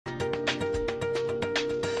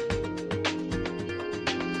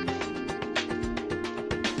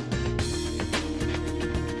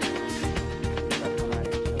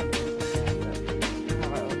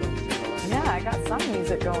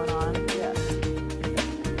music going on. Yeah.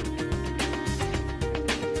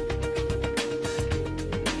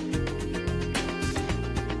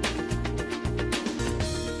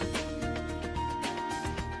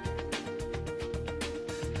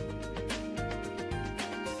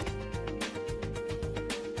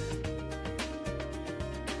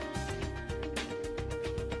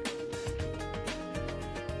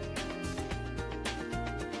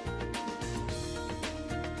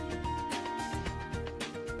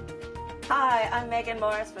 Hi, I'm Megan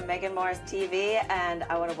Morris from Megan Morris TV, and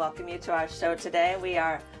I want to welcome you to our show today. We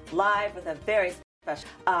are live with a very special.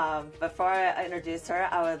 Before I introduce her,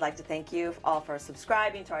 I would like to thank you all for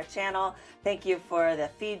subscribing to our channel. Thank you for the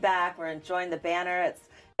feedback. We're enjoying the banner.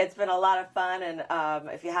 It's been a lot of fun, and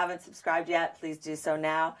if you haven't subscribed yet, please do so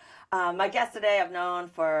now. My guest today I've known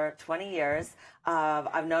for 20 years.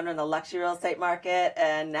 I've known her in the luxury real estate market,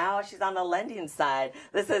 and now she's on the lending side.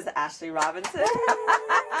 This is Ashley Robinson.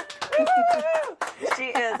 She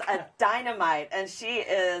is a dynamite, and she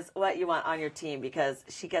is what you want on your team because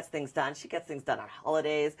she gets things done. She gets things done on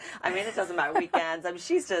holidays. I mean, it doesn't matter weekends. I mean,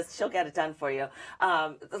 she'll get it done for you.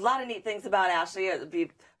 There's a lot of neat things about Ashley. It would be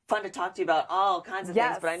fun to talk to you about all kinds of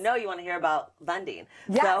things, but I know you want to hear about lending.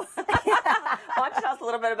 Yes. So why don't you tell us a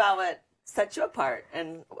little bit about what sets you apart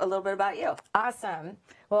and a little bit about you. Awesome.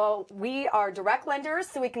 Well, we are direct lenders,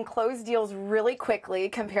 so we can close deals really quickly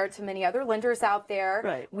compared to many other lenders out there.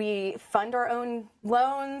 Right. We fund our own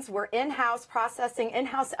loans. We're in-house processing,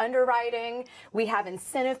 in-house underwriting. We have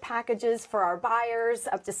incentive packages for our buyers,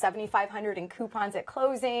 up to $7,500 in coupons at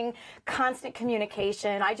closing, constant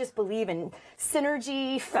communication. I just believe in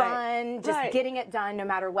synergy, fun, just getting it done no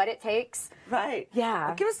matter what it takes. Right. Yeah.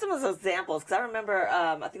 Well, give us some of those examples, because I remember,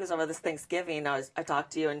 I think it was over this Thanksgiving, I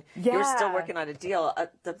talked to you, and you were still working on a deal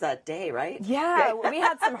that day, right? Yeah, we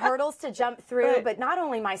had some hurdles to jump through, but not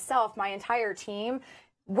only myself, my entire team,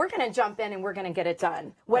 we're going to jump in and we're going to get it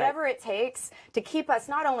done. Whatever it takes to keep us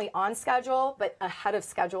not only on schedule, but ahead of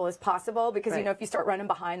schedule as possible, because, you know, if you start running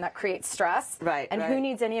behind, that creates stress. And who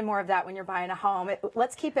needs any more of that when you're buying a home?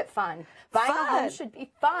 Let's keep it fun. Buying a home should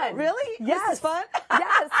be fun. Really? Yes. This is fun?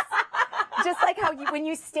 Yes. Just like how when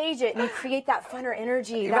you stage it and you create that funner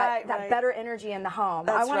energy, that better energy in the home.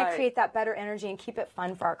 I want to create that better energy and keep it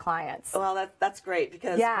fun for our clients. Well, that's great,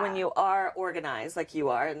 because when you are organized like you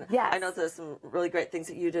are, and I know there's some really great things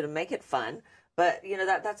that you do to make it fun, but you know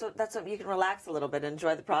that's what you can relax a little bit and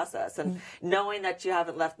enjoy the process, and knowing that you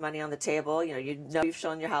haven't left money on the table. You know you've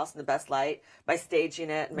shown your house in the best light by staging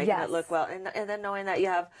it and making it look well, and then knowing that you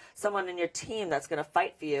have someone in your team that's going to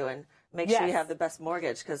fight for you and make sure you have the best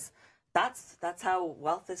mortgage, because that's how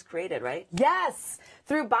wealth is created, right? Yes,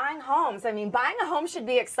 through buying homes. I mean, buying a home should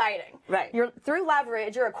be exciting. Right. Through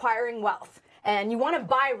leverage, you're acquiring wealth. And you want to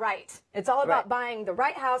buy right. It's all about buying the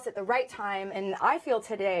right house at the right time. And I feel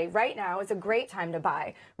today, right now, is a great time to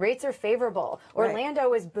buy. Rates are favorable.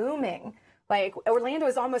 Orlando is booming. Like, Orlando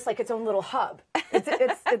is almost like its own little hub. It's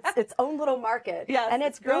its own little market. Yes, and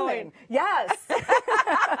it's growing. Yes.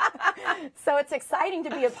 So it's exciting to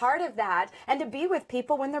be a part of that and to be with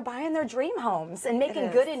people when they're buying their dream homes and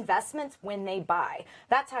making good investments when they buy.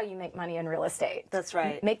 That's how you make money in real estate. That's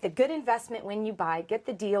right. Make the good investment when you buy, get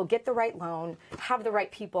the deal, get the right loan, have the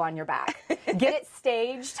right people on your back. Get it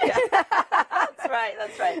staged. That's right.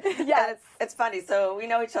 That's right. Yes. It's funny. So we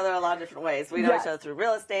know each other a lot of different ways. We know each other through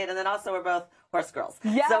real estate, and then also we're both horse girls.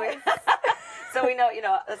 Yes. So we know,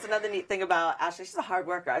 that's another neat thing about Ashley. She's a hard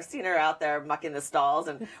worker. I've seen her out there mucking the stalls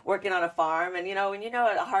and working on a farm. And, when you know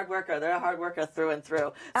a hard worker, they're a hard worker through and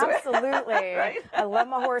through. So, absolutely. I love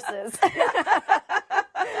my horses.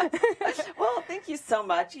 Well, thank you so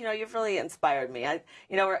much. You've really inspired me.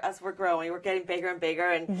 As we're growing, we're getting bigger and bigger.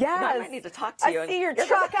 And I might need to talk to you. I see your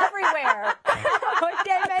truck everywhere.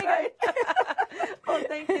 Okay, Megan. Well,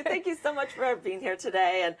 thank you. Thank you so much for being here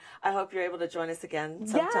today. And I hope you're able to join us again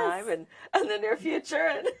sometime in the near future.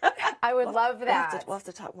 And I would love that. We'll have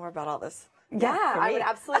to talk more about all this. Yeah, I would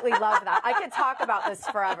absolutely love that. I could talk about this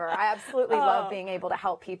forever. I absolutely love being able to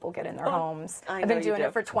help people get in their homes. I've been doing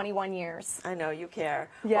it for 21 years. I know you care.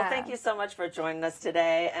 Yeah. Well, thank you so much for joining us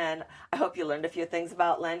today, and I hope you learned a few things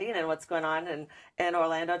about lending and what's going on in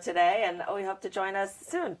Orlando today, and we hope to join us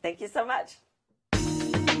soon. Thank you so much.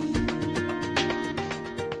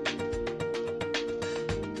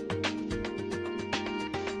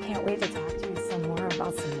 Can't wait to talk to you some more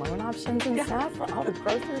about some loan options and stuff for all the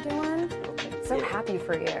growth you're doing. So happy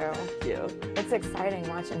for you. Thank you. It's exciting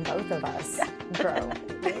watching both of us grow.